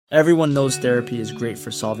Everyone knows therapy is great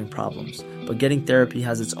for solving problems, but getting therapy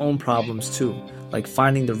has its own problems too, like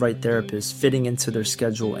finding the right therapist, fitting into their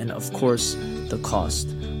schedule, and of course, the cost.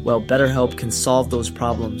 Well, BetterHelp can solve those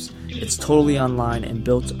problems. It's totally online and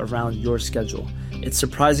built around your schedule. It's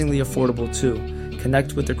surprisingly affordable too.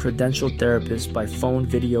 Connect with a credentialed therapist by phone,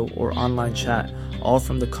 video, or online chat, all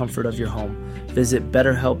from the comfort of your home. Visit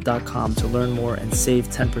BetterHelp.com to learn more and save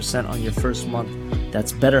 10% on your first month.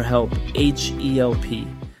 That's BetterHelp, H-E-L-P.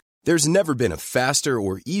 There's never been a faster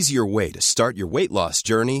or easier way to start your weight loss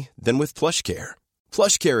journey than with PlushCare.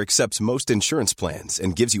 PlushCare accepts most insurance plans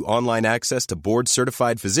and gives you online access to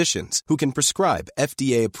board-certified physicians who can prescribe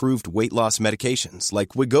FDA-approved weight loss medications like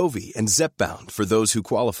Wegovy and Zepbound for those who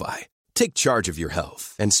qualify. Take charge of your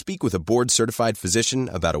health and speak with a board-certified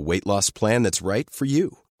physician about a weight loss plan that's right for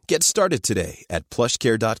you. Get started today at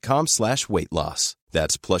plushcare.com/weight loss.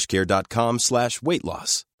 That's plushcare.com/weight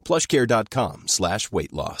loss.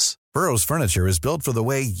 plushcare.com/weight loss. Burrow's furniture is built for the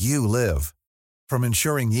way you live. From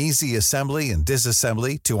ensuring easy assembly and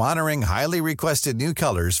disassembly to honoring highly requested new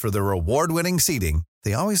colors for their award-winning seating,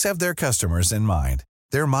 they always have their customers in mind.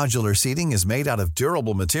 Their modular seating is made out of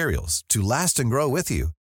durable materials to last and grow with you.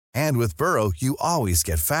 And with Burrow, you always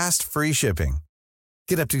get fast, free shipping.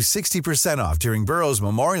 Get up to 60% off during Burrow's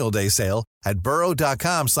Memorial Day sale at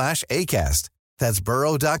burrow.com/ACAST. That's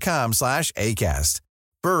burrow.com/ACAST.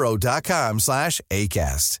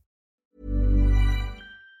 burrow.com/ACAST.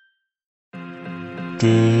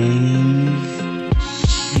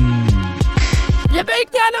 You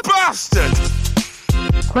big damn bastard!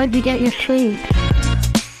 Where'd you get your sleep?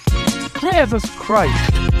 Jesus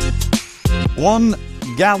Christ. One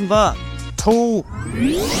gather, two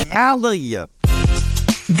alley.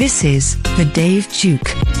 This is the Dave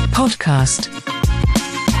Duke podcast.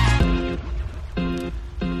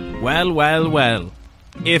 Well.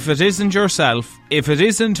 If it isn't yourself, if it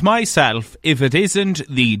isn't myself, if it isn't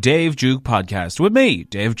the Dave Duke podcast with me,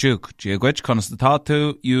 Dave Duke, Giagwich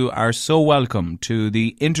Constatatu, you are so welcome to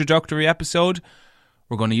the introductory episode.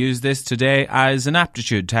 We're going to use this today as an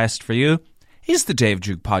aptitude test for you. Is the Dave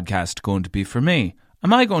Duke podcast going to be for me?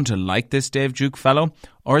 Am I going to like this Dave Duke fellow,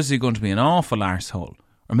 or is he going to be an awful arsehole?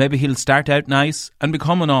 Or maybe he'll start out nice and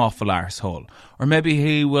become an awful arsehole. Or maybe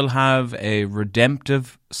he will have a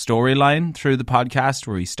redemptive storyline through the podcast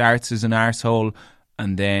where he starts as an arsehole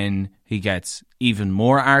and then he gets even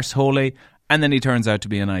more arseholey and then he turns out to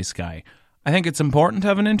be a nice guy. I think it's important to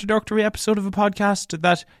have an introductory episode of a podcast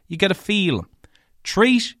that you get a feel.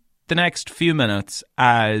 Treat the next few minutes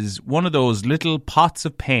as one of those little pots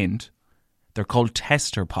of paint. They're called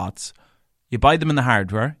tester pots. You buy them in the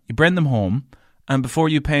hardware, you bring them home, and before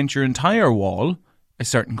you paint your entire wall a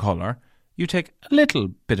certain colour, you take a little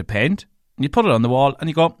bit of paint and you put it on the wall and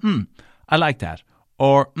you go, I like that.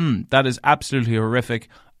 Or, that is absolutely horrific.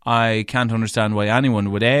 I can't understand why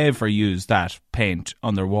anyone would ever use that paint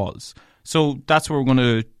on their walls. So that's what we're going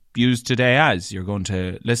to use today as. You're going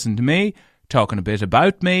to listen to me, talking a bit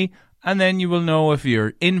about me, and then you will know if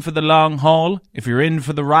you're in for the long haul, if you're in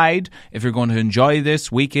for the ride, if you're going to enjoy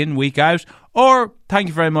this week in, week out, or, thank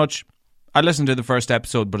you very much, I listened to the first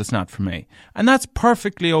episode, but it's not for me. And that's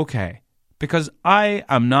perfectly okay, because I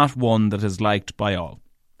am not one that is liked by all.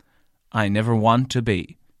 I never want to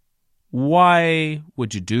be. Why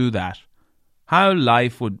would you do that? How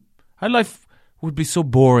life would be so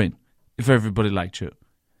boring if everybody liked you.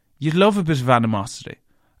 You'd love a bit of animosity.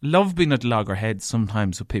 Love being at loggerheads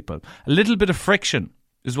sometimes with people. A little bit of friction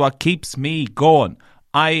is what keeps me going.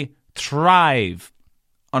 I thrive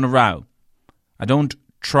on a row. I don't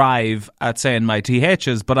thrive at saying my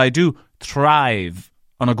THs, but I do thrive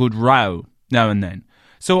on a good row now and then.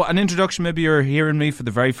 So an introduction, maybe you're hearing me for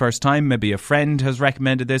the very first time, maybe a friend has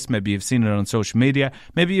recommended this, maybe you've seen it on social media,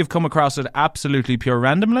 maybe you've come across it absolutely pure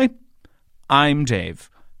randomly. I'm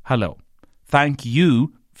Dave. Hello. Thank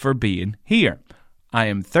you for being here. I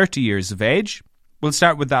am 30 years of age. We'll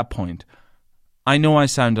start with that point. I know I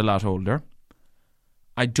sound a lot older.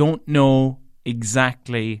 I don't know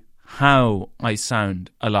exactly how I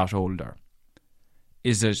sound a lot older.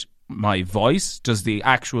 Is it my voice? Does the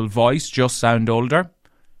actual voice just sound older?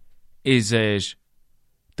 Is it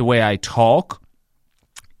the way I talk?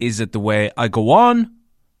 Is it the way I go on?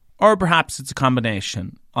 Or perhaps it's a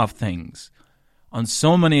combination of things. On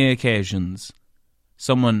so many occasions,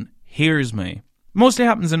 someone hears me. Mostly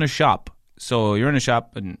happens in a shop. So you're in a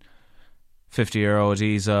shop and €50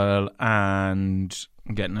 diesel and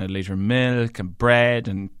getting a litre of milk and bread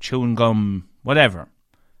and chewing gum, whatever.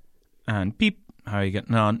 And beep, how are you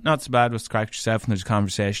getting on? Not so bad, what's cracked yourself? And there's a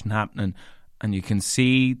conversation happening and you can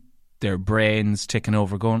see their brains ticking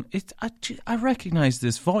over going, I recognise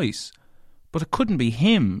this voice. But it couldn't be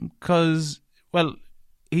him because, well,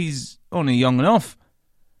 he's only young enough.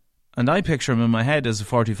 And I picture him in my head as a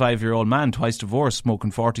 45-year-old man, twice divorced,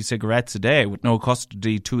 smoking 40 cigarettes a day with no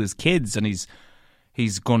custody to his kids. And he's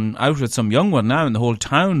gone out with some young one now and the whole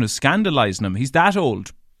town is scandalising him. He's that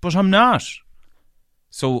old. But I'm not.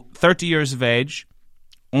 So 30 years of age,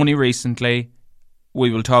 only recently. We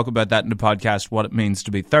will talk about that in the podcast, what it means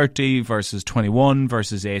to be 30 versus 21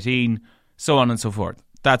 versus 18, so on and so forth.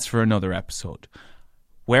 That's for another episode.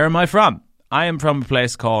 Where am I from? I am from a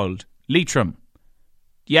place called Leitrim.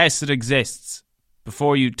 Yes, it exists.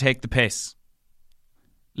 Before you take the piss.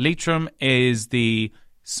 Leitrim is the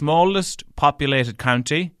smallest populated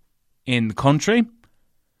county in the country.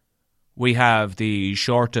 We have the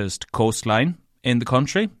shortest coastline in the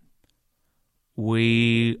country.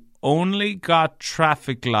 We only got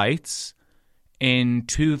traffic lights in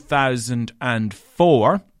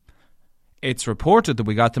 2004. It's reported that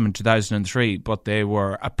we got them in 2003, but they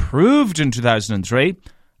were approved in 2003,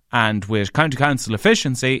 and with county council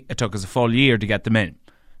efficiency, it took us a full year to get them in. And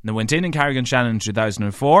they went in Carrick-on-Shannon in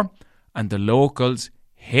 2004, and the locals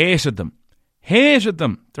hated them. Hated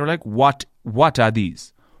them. They were like, what are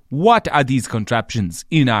these? What are these contraptions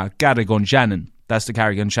in our Carrick-on-Shannon? That's the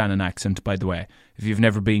Carrick-on-Shannon accent, by the way. If you've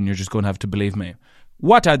never been, you're just going to have to believe me.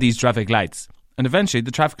 What are these traffic lights? And eventually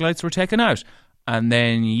the traffic lights were taken out. And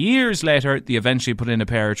then years later, they eventually put in a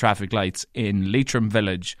pair of traffic lights in Leitrim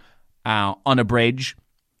village on a bridge.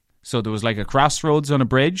 So there was like a crossroads on a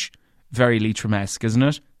bridge. Very Leitrim-esque, isn't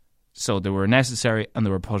it? So they were necessary and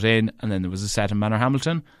they were put in. And then there was a set in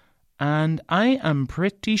Manorhamilton. And I am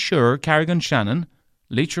pretty sure Carrick-on-Shannon,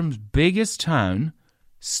 Leitrim's biggest town,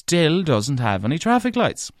 still doesn't have any traffic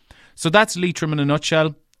lights. So that's Leitrim in a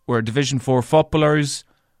nutshell. We're Division 4 footballers.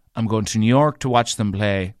 I'm going to New York to watch them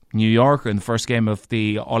play New York in the first game of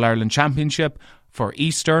the All-Ireland Championship for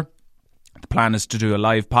Easter. The plan is to do a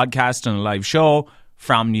live podcast and a live show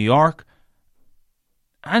from New York.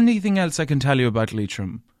 Anything else I can tell you about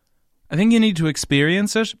Leitrim? I think you need to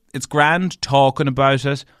experience it. It's grand talking about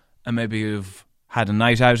it, and maybe you've had a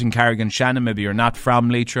night out in Carrick-on-Shannon, maybe you're not from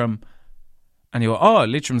Leitrim, and you go, oh,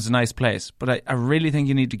 Leitrim's a nice place. But I really think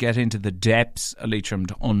you need to get into the depths of Leitrim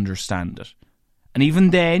to understand it. And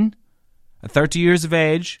even then, at 30 years of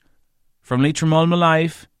age, from Leitrim all my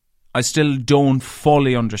life, I still don't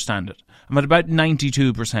fully understand it. I'm at about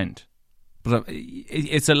 92%. But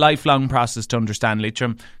it's a lifelong process to understand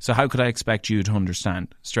Leitrim, so how could I expect you to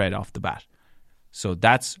understand straight off the bat? So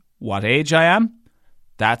that's what age I am.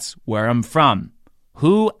 That's where I'm from.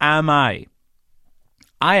 Who am I?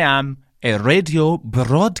 I am a radio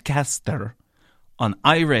broadcaster on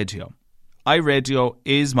iRadio. iRadio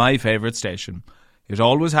is my favourite station. It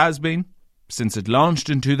always has been. Since it launched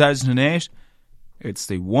in 2008, it's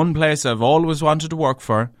the one place I've always wanted to work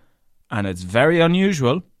for, and it's very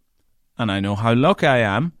unusual, and I know how lucky I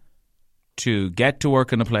am to get to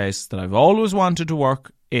work in a place that I've always wanted to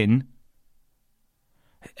work in.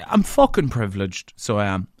 I'm fucking privileged, so I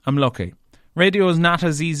am. I'm lucky. Radio is not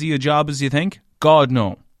as easy a job as you think. God,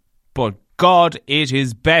 no. But God, it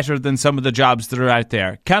is better than some of the jobs that are out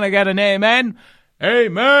there. Can I get an amen?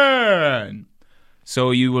 Amen!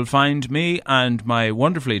 So you will find me and my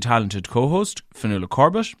wonderfully talented co-host, Fionnuala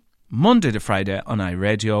Corbett, Monday to Friday on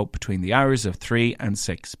iRadio between the hours of 3 and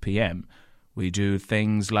 6 p.m. We do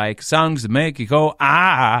things like songs that make you go,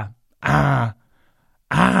 ah, ah,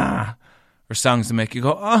 ah, or songs that make you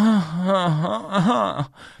go, ah,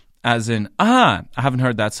 as in, I haven't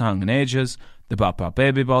heard that song in ages. The Bop Bop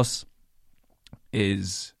Baby Bus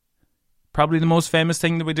is probably the most famous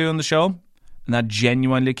thing that we do on the show. And that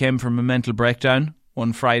genuinely came from a mental breakdown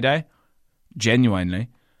one Friday, genuinely,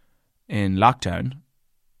 in lockdown.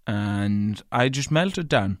 And I just melted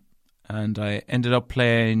down. And I ended up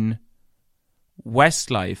playing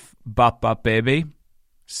Westlife, Bop Bop Baby,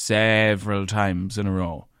 several times in a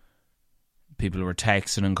row. People were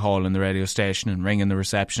texting and calling the radio station and ringing the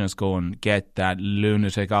receptionist going, get that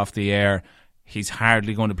lunatic off the air. He's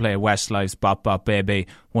hardly going to play Westlife's Bop Bop Baby,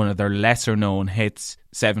 one of their lesser known hits,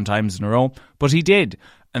 7 times in a row. But he did.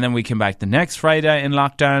 And then we came back the next Friday in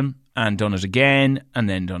lockdown and done it again, and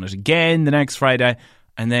then done it again the next Friday.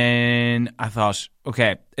 And then I thought,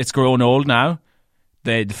 okay, it's grown old now.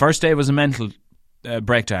 The first day was a mental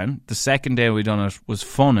breakdown. The second day we done it was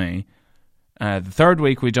funny. The third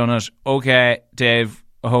week we done it, okay, Dave,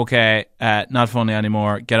 okay, not funny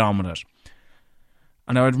anymore, get on with it.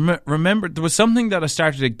 And I would remember there was something that I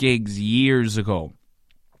started at gigs years ago,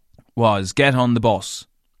 was get on the bus.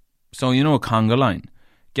 So, you know, a conga line.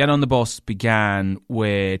 Get on the bus began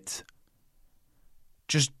with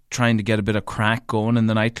just trying to get a bit of crack going in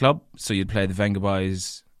the nightclub. So you'd play the Venga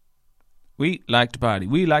Boys We like to party.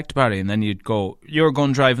 We like to party. And then you're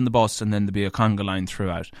going driving the bus, and then there'd be a conga line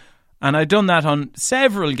throughout. And I'd done that on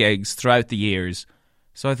several gigs throughout the years.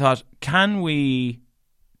 So I thought, can we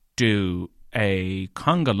do a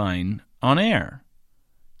conga line on air?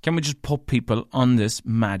 Can we just put people on this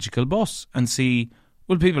magical bus and see,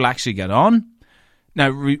 will people actually get on? Now,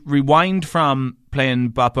 rewind from playing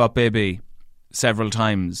Bop Bop Baby several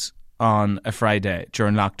times on a Friday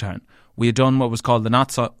during lockdown. We had done what was called the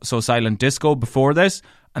Not So Silent Disco before this,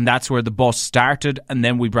 and that's where the bus started, and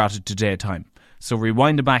then we brought it to daytime. So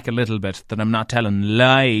rewind it back a little bit, that I'm not telling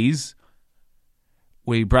lies.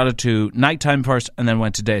 We brought it to nighttime first, and then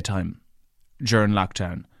went to daytime during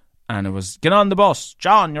lockdown. And it was, get on the bus.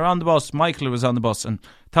 John, you're on the bus. Michael was on the bus. And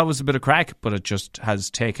that was a bit of crack, but it just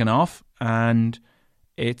has taken off. And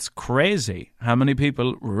it's crazy how many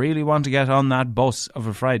people really want to get on that bus of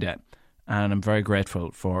a Friday. And I'm very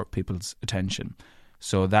grateful for people's attention.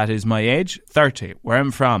 So that is my age, 30. Where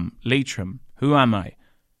I'm from, Leitrim. Who am I?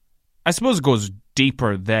 I suppose it goes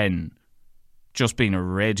deeper than just being a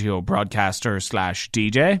radio broadcaster /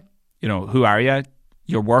 DJ. You know, who are you?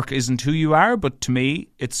 Your work isn't who you are, but to me,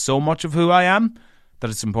 it's so much of who I am that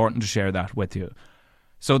it's important to share that with you.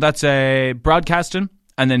 So that's broadcasting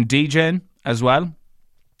and then DJing as well.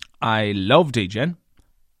 I love DJing.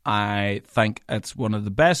 I think it's one of the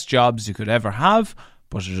best jobs you could ever have,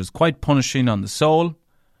 but it is quite punishing on the soul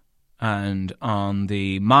and on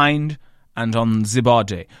the mind and on the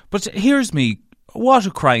body. But here's me, what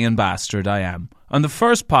a crying bastard I am. On the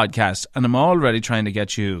first podcast, and I'm already trying to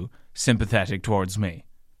get you sympathetic towards me.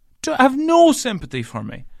 To have no sympathy for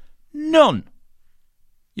me. None.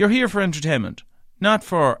 You're here for entertainment, not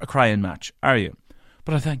for a crying match, are you?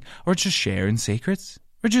 But I think we're just sharing secrets.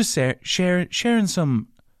 We're just sharing some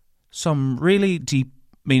really deep,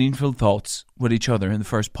 meaningful thoughts with each other in the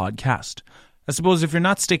first podcast. I suppose if you're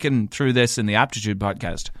not sticking through this in the Aptitude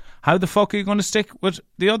podcast, how the fuck are you going to stick with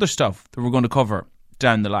the other stuff that we're going to cover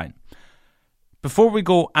down the line? Before we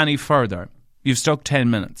go any further, you've stuck 10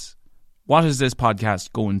 minutes. What is this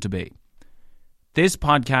podcast going to be? This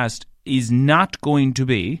podcast is not going to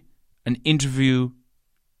be an interview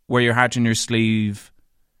where your heart in your sleeve,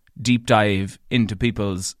 deep dive into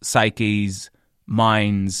people's psyches,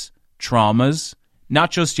 minds, traumas.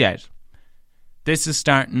 Not just yet. This is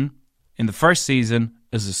starting in the first season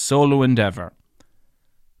as a solo endeavour,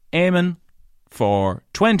 aiming for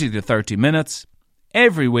 20 to 30 minutes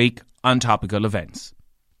every week on topical events.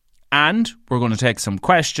 And we're going to take some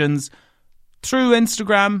questions through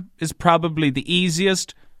Instagram is probably the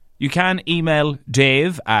easiest. You can email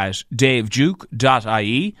Dave at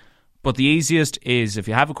daveduke.ie, but the easiest is if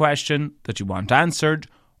you have a question that you want answered,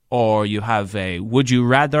 or you have a would you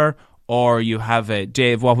rather, or you have a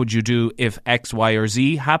Dave, what would you do if X, Y, or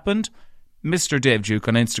Z happened? Mr. Dave Duke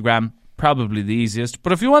on Instagram, probably the easiest.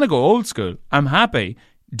 But if you want to go old school, I'm happy.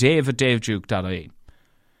 Dave at daveduke.ie.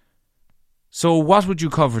 So what would you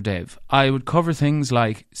cover, Dave? I would cover things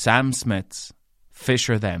like Sam Smith's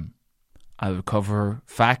Fisher Them. I would cover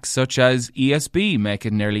facts such as ESB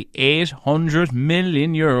making nearly €800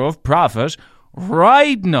 million of profit,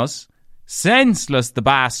 riding us, senseless the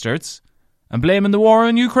bastards, and blaming the war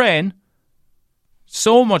on Ukraine.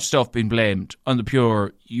 So much stuff being blamed on the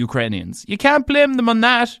pure Ukrainians. You can't blame them on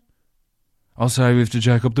that. Oh, sorry, we have to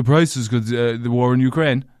jack up the prices because the war in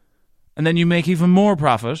Ukraine. And then you make even more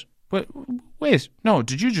profit. But wait, no,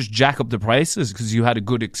 did you just jack up the prices because you had a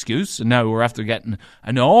good excuse and now we're after getting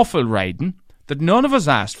an awful riding that none of us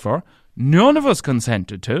asked for, none of us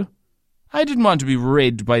consented to? I didn't want to be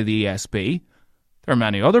rid by the ESB. There are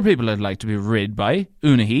many other people I'd like to be rid by,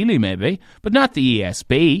 Una Healy maybe, but not the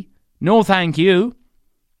ESB. No thank you.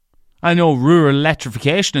 I know rural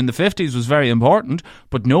electrification in the 50s was very important,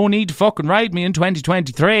 but no need to fucking ride me in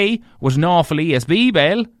 2023 with an awful ESB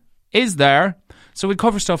bill, is there? So we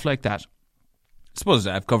cover stuff like that. I suppose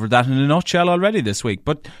I've covered that in a nutshell already this week.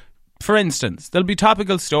 But for instance, there'll be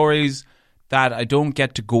topical stories that I don't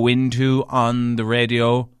get to go into on the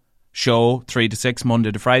radio show 3 to 6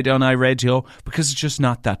 Monday to Friday on iRadio because it's just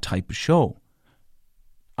not that type of show.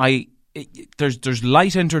 There's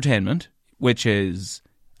light entertainment, which is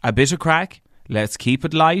a bit of crack. Let's keep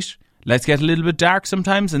it light. Let's get a little bit dark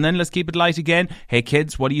sometimes and then let's keep it light again. Hey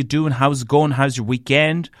kids, what are you doing? How's it going? How's your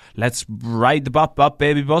weekend? Let's ride the Bop Bop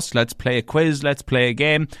Baby bus. Let's play a quiz. Let's play a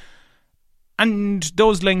game. And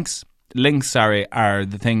those links are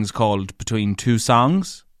the things called between two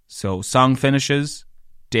songs. So song finishes,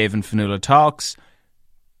 Dave and Fanula talks,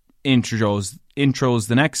 intros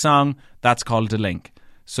the next song. That's called a link.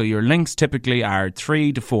 So your links typically are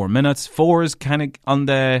 3 to 4 minutes. 4 is kind of on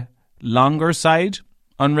the longer side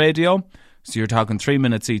on radio, so you're talking 3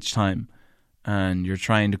 minutes each time. and you're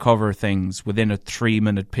trying to cover things within a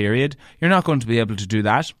 3-minute period, you're not going to be able to do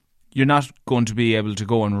that. You're not going to be able to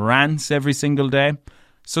go on rants every single day.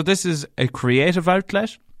 So this is a creative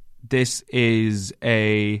outlet. This is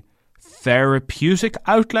a therapeutic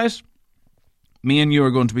outlet. Me and you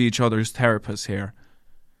are going to be each other's therapists here.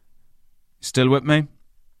 Still with me?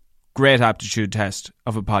 Great aptitude test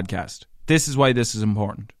of a podcast. This is why this is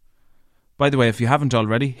important. By the way, if you haven't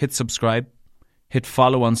already, hit subscribe. Hit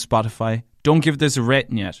follow on Spotify. Don't give this a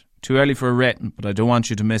rating yet. Too early for a rating, but I don't want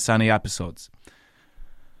you to miss any episodes.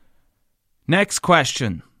 Next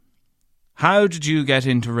question. How did you get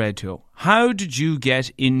into radio? How did you get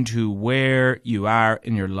into where you are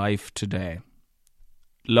in your life today?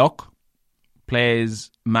 Luck plays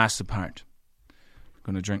a massive part. I'm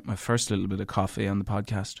going to drink my first little bit of coffee on the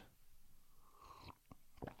podcast.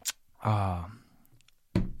 Ah,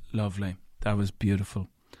 lovely. That was beautiful.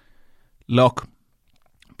 Luck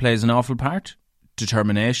plays an awful part.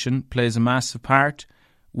 Determination plays a massive part.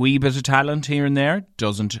 Wee bit of talent here and there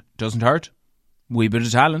doesn't hurt. Wee bit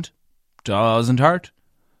of talent doesn't hurt.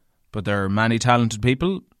 But there are many talented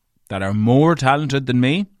people that are more talented than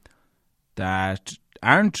me that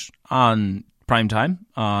aren't on prime time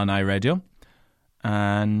on iRadio,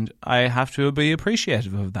 and I have to be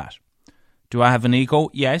appreciative of that. Do I have an ego?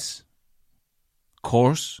 Yes, of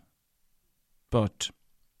course, but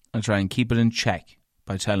I try and keep it in check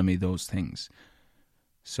by telling me those things.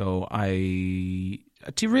 So do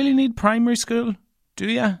you really need primary school? Do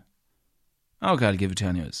you? Okay, I'll give it to you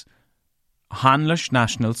anyways. Hanlish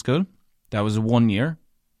National School. That was a 1-year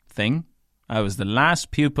thing. I was the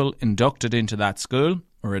last pupil inducted into that school,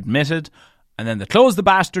 or admitted, and then they closed the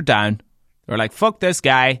bastard down. They were like, fuck this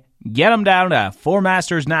guy, get him down to Four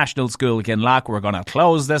Masters National School, Kinloch, we're going to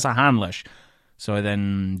close this a Hanlish. So I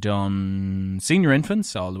then done senior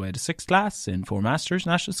infants all the way to 6th class in Four Masters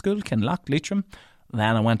National School, Kinloch, Leitrim.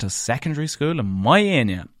 Then I went to secondary school in my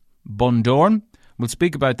area, Bundoran. We'll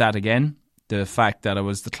speak about that again. The fact that I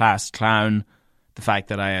was the class clown, the fact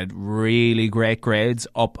that I had really great grades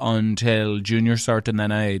up until junior cert, and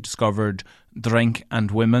then I discovered drink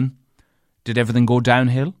and women. Did everything go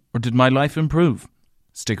downhill, or did my life improve?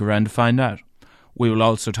 Stick around to find out. We will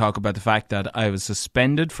also talk about the fact that I was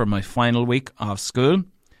suspended for my final week of school.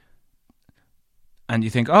 And you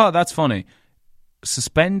think, oh, that's funny.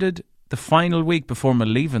 Suspended the final week before my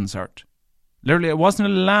leaving cert. Literally, I wasn't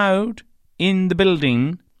allowed in the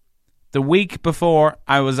building the week before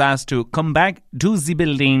I was asked to come back to the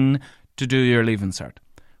building to do your leaving cert.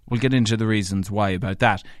 We'll get into the reasons why about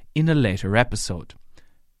that in a later episode.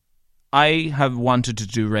 I have wanted to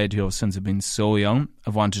do radio since I've been so young.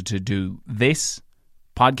 I've wanted to do this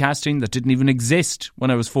podcasting that didn't even exist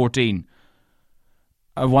when I was 14.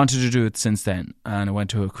 I wanted to do it since then. And I went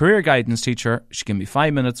to a career guidance teacher. She gave me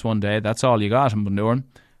 5 minutes one day. That's all you got in Bundoran.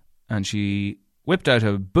 And she whipped out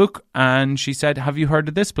a book and she said, have you heard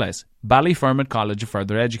of this place? Ballyfermot College of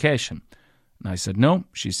Further Education. And I said, no.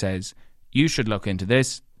 She says, you should look into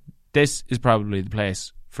this. This is probably the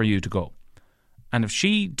place for you to go. And if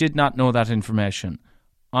she did not know that information,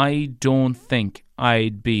 I don't think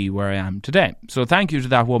I'd be where I am today. So thank you to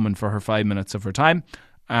that woman for her 5 minutes of her time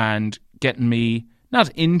and getting me not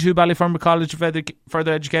into Ballyfermot College of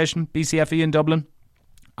Further Education, BCFE in Dublin.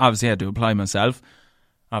 Obviously, I had to apply myself.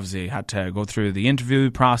 Obviously, I had to go through the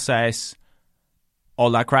interview process,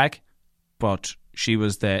 all that crack. But she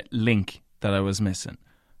was the link that I was missing.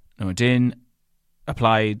 I went in,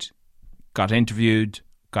 applied, got interviewed,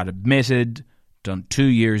 got admitted, done 2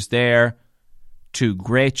 years there, 2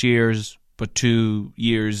 great years, but 2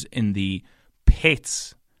 years in the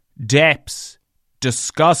pits, depths,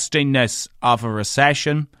 disgustingness of a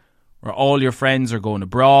recession where all your friends are going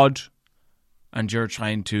abroad and you're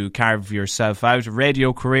trying to carve yourself out a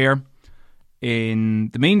radio career. In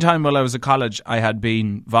the meantime, while I was at college, I had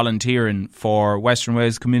been volunteering for Western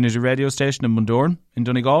Wales Community Radio Station in Bundoran in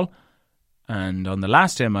Donegal. And on the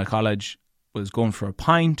last day of my college, was going for a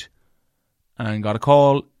pint and got a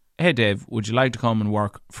call, hey Dave, would you like to come and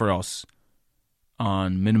work for us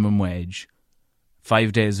on minimum wage,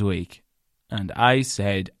 5 days a week? And I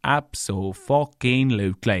said,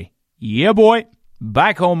 abso-fucking-lutely. Yeah, boy.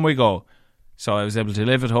 Back home we go. So I was able to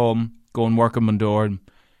live at home, go and work in Bundoran.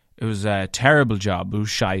 It was a terrible job. It was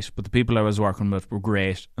shite. But the people I was working with were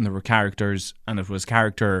great. And there were characters. And it was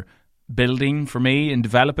character building for me and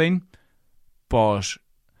developing. But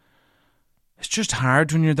it's just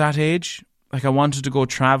hard when you're that age. Like, I wanted to go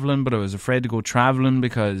travelling, but I was afraid to go travelling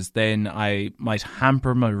because then I might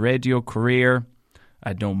hamper my radio career. I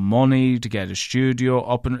had no money to get a studio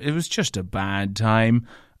up, and it was just a bad time.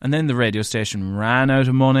 And then the radio station ran out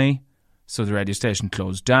of money, So the radio station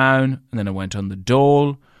closed down, and then I went on the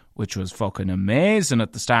dole, which was fucking amazing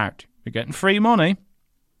at the start. You're getting free money.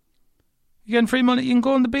 You can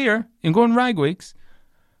go on the beer. You can go on ragweeks.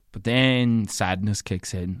 But then sadness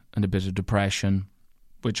kicks in and a bit of depression,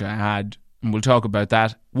 which I had. And we'll talk about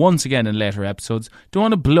that once again in later episodes. Don't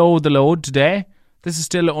want to blow the load today. This is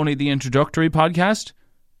still only the introductory podcast.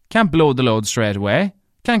 Can't blow the load straight away.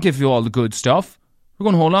 Can't give you all the good stuff. We're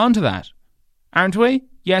going to hold on to that. Aren't we?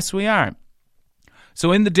 Yes, we are.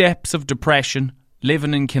 So in the depths of depression,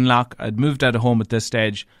 living in Kinloch, I'd moved out of home at this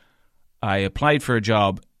stage. I applied for a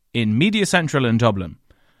job in Media Central in Dublin.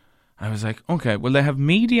 I was like, okay, well, they have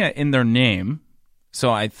media in their name, so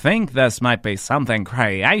I think this might be something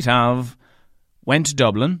creative. Went to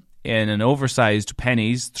Dublin in an oversized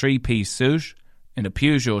pennies 3-piece suit in a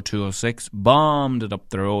Peugeot 206, bombed it up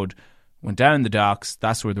the road, went down the docks,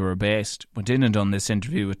 that's where they were based, went in and done this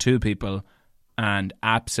interview with 2 people and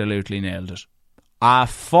absolutely nailed it. I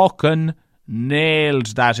fucking nailed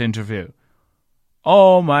that interview.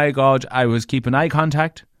 Oh my God, I was keeping eye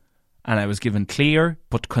contact and I was given clear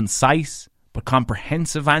but concise but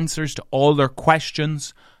comprehensive answers to all their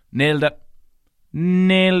questions. Nailed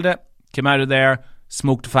it. Came out of there,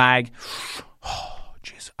 smoked a fag. Oh,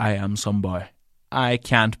 jeez, I am some boy. I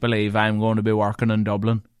can't believe I'm going to be working in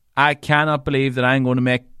Dublin. I cannot believe that I'm going to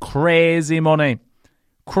make crazy money.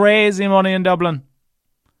 Crazy money in Dublin.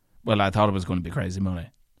 Well, I thought it was going to be crazy money.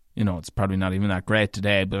 You know, it's probably not even that great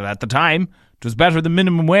today, but at the time, it was better than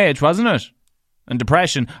minimum wage, wasn't it? And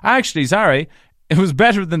depression. Actually, sorry, it was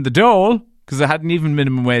better than the dole, because I hadn't even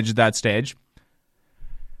minimum wage at that stage.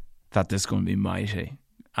 Thought this is going to be mighty.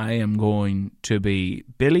 I am going to be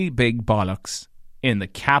Billy Big Bollocks in the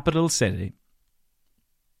capital city.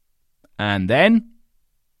 And then,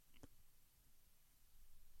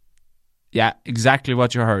 yeah, exactly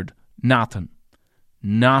what you heard. Nothing.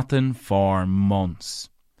 Nothing for months.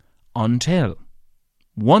 Until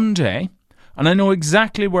one day, and I know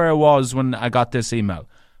exactly where I was when I got this email.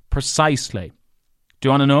 Precisely. Do you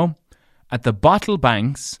want to know? At the Bottle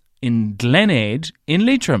Banks in Glenade in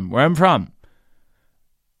Leitrim, where I'm from.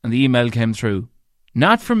 And the email came through,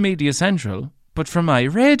 not from Media Central, but from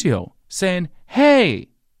iRadio, saying, hey,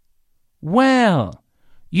 well,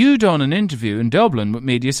 you done an interview in Dublin with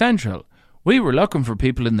Media Central. We were looking for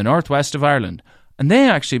people in the northwest of Ireland, and they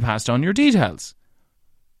actually passed on your details.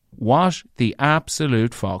 What the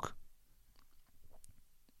absolute fuck?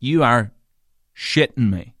 You are shitting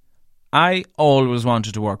me. I always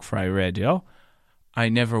wanted to work for iRadio. I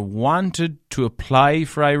never wanted to apply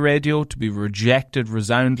for iRadio to be rejected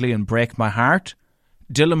resoundingly and break my heart.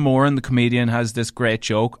 Dylan Moran, the comedian, has this great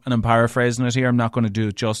joke, and I'm paraphrasing it here, I'm not going to do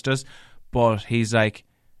it justice, but he's like,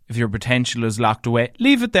 if your potential is locked away,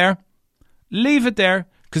 leave it there. Leave it there,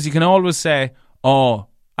 because you can always say, oh,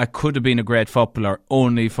 I could have been a great footballer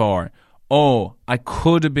only for, oh, I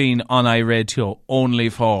could have been on iRadio only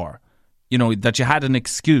for, you know, that you had an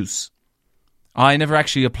excuse. I never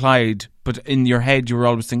actually applied, but in your head you were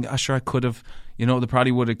always thinking, oh, sure, I could have, you know, they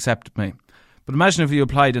probably would accept me. But imagine if you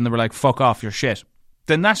applied and they were like, fuck off, you're shit.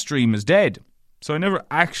 Then that stream is dead. So I never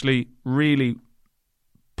actually really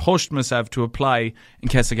pushed myself to apply in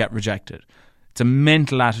case I get rejected. It's a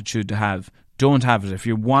mental attitude to have. Don't have it. If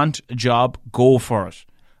you want a job, go for it.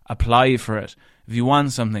 Apply for it. If you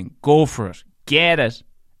want something, go for it. Get it.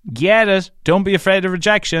 Get it. Don't be afraid of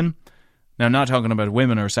rejection. Now, I'm not talking about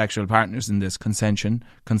women or sexual partners in this consension.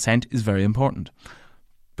 Consent is very important.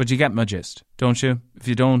 But you get my gist, don't you? If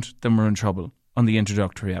you don't, then we're in trouble on the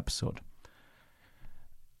introductory episode.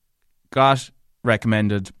 Got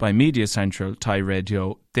recommended by Media Central, Thai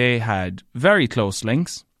Radio. They had very close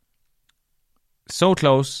links. So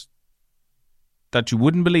close that you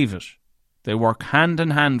wouldn't believe it. They work hand in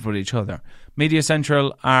hand with each other. Media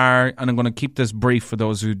Central are, and I'm going to keep this brief for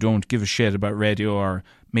those who don't give a shit about radio or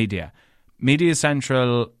media. Media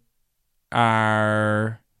Central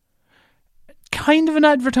are kind of an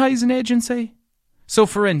advertising agency. So,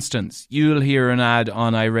 for instance, you'll hear an ad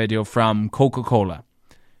on iRadio from Coca-Cola.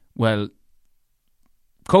 Well,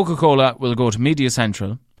 Coca-Cola will go to Media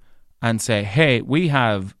Central and say, hey, we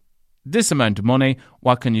have this amount of money,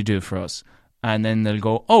 what can you do for us? And then they'll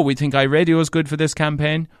go, oh, we think iRadio is good for this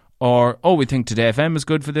campaign, or, oh, we think Today FM is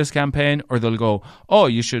good for this campaign, or they'll go, oh,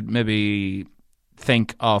 you should maybe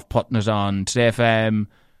think of putting it on Today FM,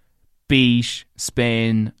 Beat,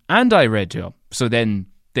 Spain, and iRadio. So then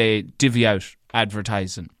they divvy out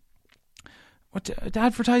advertising. What, the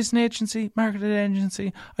advertising agency, marketing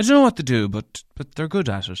agency? I don't know what to do, but they're good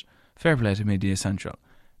at it. Fair play to Media Central.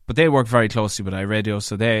 But they work very closely with iRadio,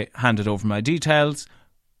 so they handed over my details.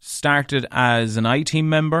 Started as an I-team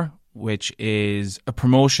member which is a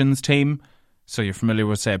promotions team. So you're familiar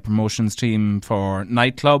with, say, a promotions team for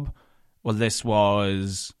nightclub. Well, this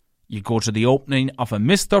was, you go to the opening of a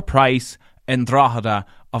Mr. Price in Drogheda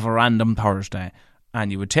of a random Thursday,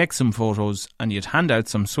 and you would take some photos and you'd hand out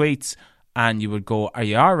some sweets and you would go, are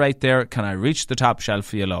you all right there? Can I reach the top shelf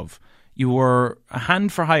for you, love? You were a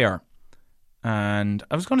hand for hire. And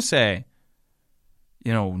I was going to say,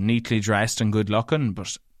 you know, neatly dressed and good looking,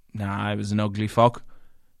 but nah, I was an ugly fuck.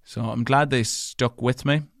 So I'm glad they stuck with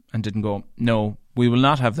me and didn't go, no, we will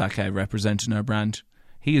not have that guy representing our brand.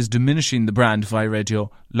 He is diminishing the brand of iRadio.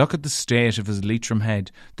 Look at the state of his Leitrim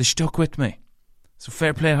head. They stuck with me. So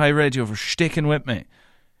fair play iRadio for sticking with me.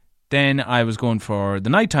 Then I was going for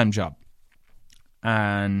the nighttime job.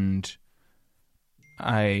 And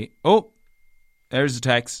there's the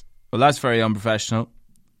text. Well, that's very unprofessional.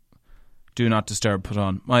 Do not disturb put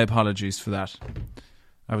on. My apologies for that.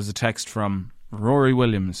 That was a text from Rory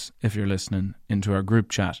Williams, if you're listening, into our group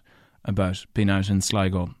chat about being out in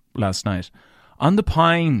Sligo last night. On the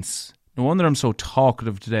Pines. No wonder I'm so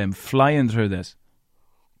talkative today. I'm flying through this.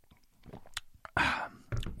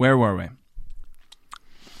 Where were we?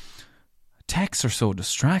 Texts are so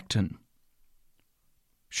distracting.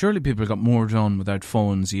 Surely people got more done without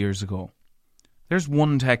phones years ago. There's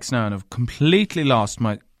one text now and I've completely lost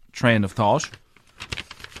my train of thought.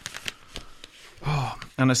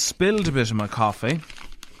 And I spilled a bit of my coffee.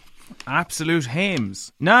 Absolute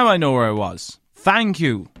hames. Now I know where I was. Thank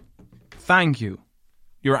you.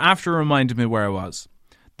 You're after reminding me where I was.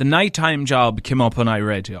 The nighttime job came up on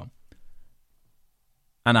iRadio.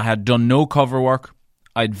 And I had done no cover work.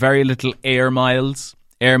 I had very little air miles.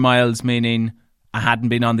 Air miles meaning I hadn't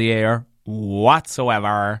been on the air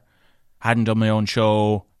whatsoever. Hadn't done my own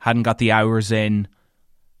show. Hadn't got the hours in.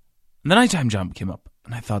 And the nighttime job came up.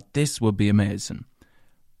 And I thought this would be amazing.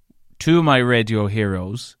 Two of my radio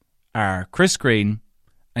heroes are Chris Green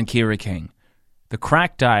and Ciara King. The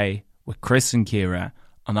Cracked Eye with Chris and Ciara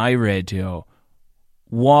on iRadio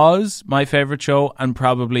was my favourite show and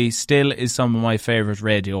probably still is some of my favourite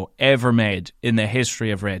radio ever made in the history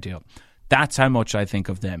of radio. That's how much I think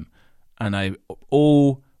of them. And I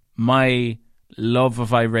owe my love of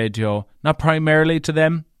iRadio, not primarily to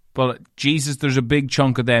them, but Jesus, there's a big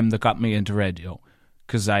chunk of them that got me into radio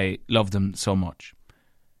because I love them so much.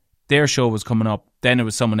 Their show was coming up. Then it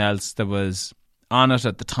was someone else that was on it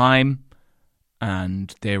at the time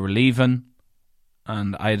and they were leaving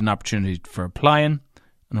and I had an opportunity for applying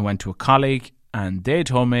and I went to a colleague and they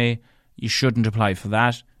told me, you shouldn't apply for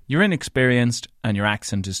that. You're inexperienced and your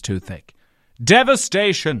accent is too thick.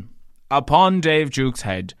 Devastation upon Dave Duke's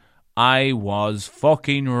head. I was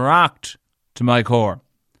fucking rocked to my core.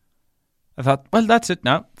 I thought, well, that's it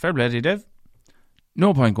now. Fair play to you, Dave.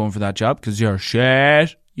 No point going for that job because you're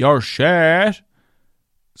shit. You're shit.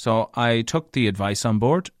 So I took the advice on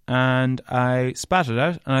board and I spat it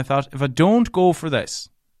out and I thought, if I don't go for this,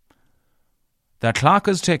 the clock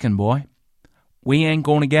is ticking, boy. We ain't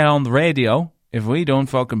going to get on the radio if we don't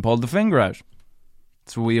fucking pull the finger out.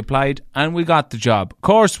 So we applied and we got the job. Of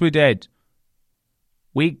course we did.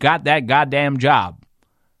 We got that goddamn job.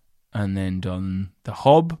 And then done the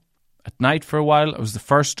hub at night for a while. I was the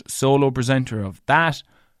first solo presenter of that.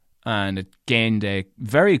 And it gained a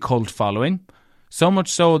very cult following. So much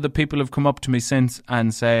so that people have come up to me since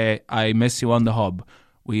and say, I miss you on the hub.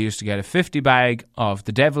 We used to get a 50 bag of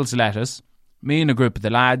the devil's lettuce, me and a group of the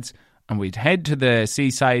lads, and we'd head to the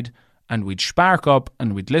seaside and we'd spark up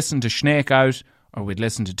and we'd listen to Snake Out, or we'd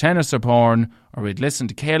listen to Tennis or Porn, or we'd listen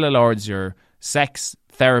to Kayla Lords, your sex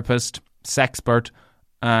therapist, sexpert,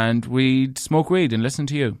 and we'd smoke weed and listen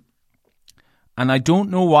to you. And I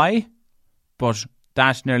don't know why, but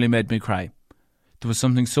that nearly made me cry. There was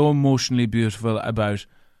something so emotionally beautiful about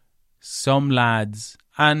some lads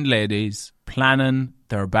and ladies planning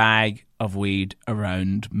their bag of weed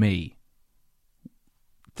around me.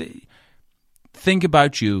 Think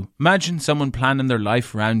about you. Imagine someone planning their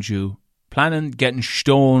life around you, planning getting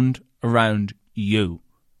stoned around you.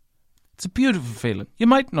 It's a beautiful feeling. You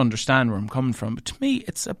mightn't understand where I'm coming from, but to me,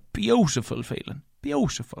 it's a beautiful feeling.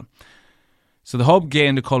 Beautiful. So the hub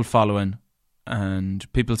gained a cult following,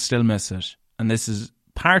 and people still miss it. And this is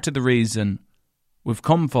part of the reason we've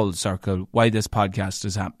come full circle why this podcast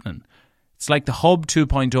is happening. It's like the Hub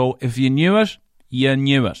 2.0. If you knew it, you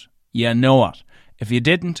knew it. You know it. If you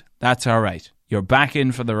didn't, that's all right. You're back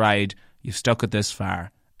in for the ride. You've stuck it this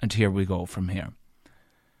far. And here we go from here.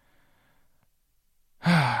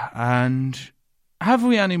 And have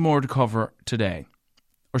we any more to cover today?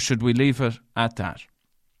 Or should we leave it at that?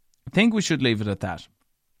 I think we should leave it at that.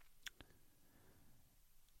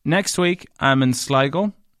 Next week, I'm in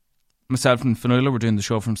Sligo. myself and Fionnuala, we're doing the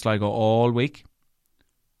show from Sligo all week.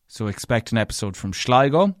 So expect an episode from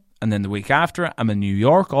Sligo. And then the week after, I'm in New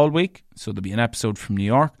York all week. So there'll be an episode from New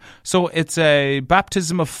York. So it's a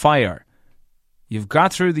baptism of fire. You've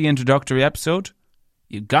got through the introductory episode.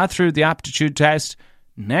 You got through the aptitude test.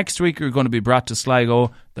 Next week, you're going to be brought to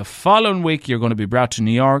Sligo. The following week, you're going to be brought to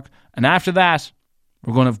New York. And after that,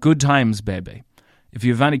 we're going to have good times, baby. If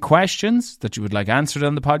you have any questions that you would like answered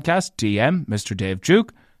on the podcast, DM Mr. Dave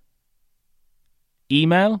Duke.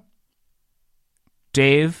 Email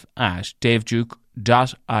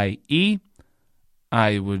dave@daveduke.ie.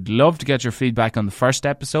 I would love to get your feedback on the first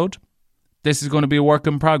episode. This is going to be a work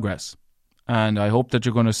in progress. And I hope that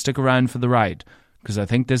you're going to stick around for the ride, because I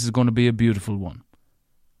think this is going to be a beautiful one.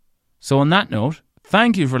 So on that note,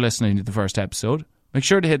 thank you for listening to the first episode. Make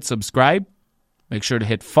sure to hit subscribe. Make sure to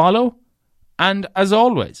hit follow. And as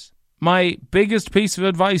always, my biggest piece of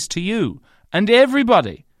advice to you and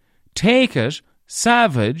everybody, take it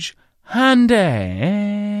savage handy.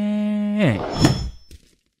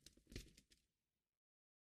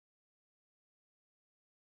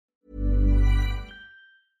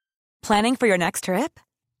 Planning for your next trip?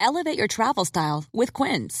 Elevate your travel style with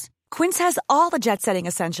Quince. Quince has all the jet-setting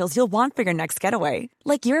essentials you'll want for your next getaway,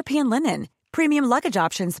 like European linen, premium luggage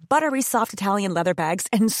options, buttery soft Italian leather bags,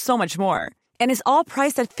 and so much more. And is all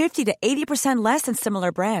priced at 50 to 80% less than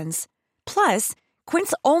similar brands. Plus,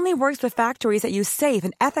 Quince only works with factories that use safe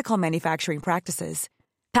and ethical manufacturing practices.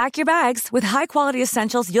 Pack your bags with high-quality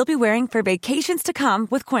essentials you'll be wearing for vacations to come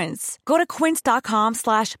with Quince. Go to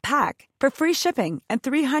quince.com/pack for free shipping and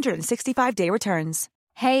 365-day returns.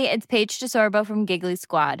 Hey, it's Paige DeSorbo from Giggly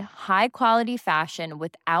Squad. High quality fashion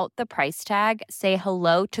without the price tag. Say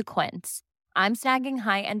hello to Quince. I'm snagging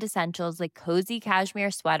high-end essentials like cozy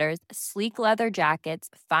cashmere sweaters, sleek leather jackets,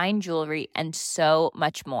 fine jewelry, and so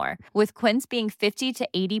much more. With Quince being 50 to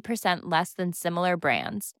 80% less than similar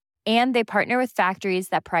brands. And they partner with factories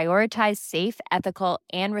that prioritize safe, ethical,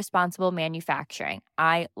 and responsible manufacturing.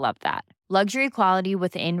 I love that. Luxury quality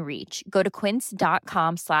within reach. Go to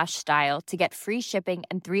quince.com/style to get free shipping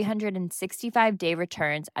and 365-day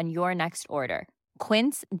returns on your next order.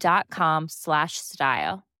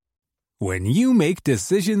 Quince.com/style. When you make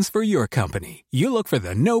decisions for your company, you look for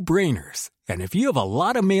the no-brainers. And if you have a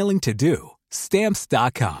lot of mailing to do,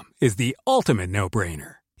 Stamps.com is the ultimate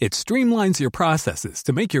no-brainer. It streamlines your processes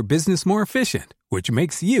to make your business more efficient, which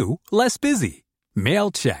makes you less busy.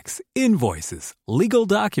 Mail checks, invoices, legal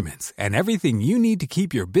documents, and everything you need to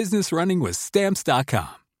keep your business running with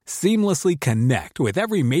Stamps.com. Seamlessly connect with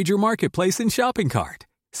every major marketplace and shopping cart.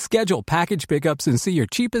 Schedule package pickups and see your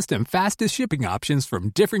cheapest and fastest shipping options from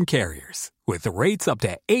different carriers, with rates up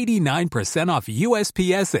to 89% off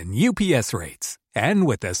USPS and UPS rates. And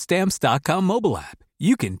with the Stamps.com mobile app,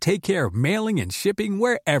 you can take care of mailing and shipping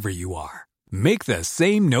wherever you are. Make the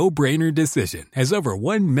same no-brainer decision as over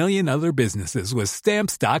 1 million other businesses with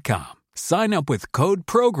Stamps.com. Sign up with code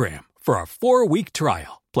PROGRAM for a 4-week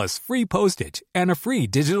trial, plus free postage and a free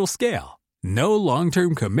digital scale. No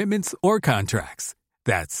long-term commitments or contracts.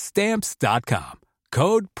 That's Stamps.com.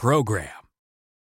 Code PROGRAM.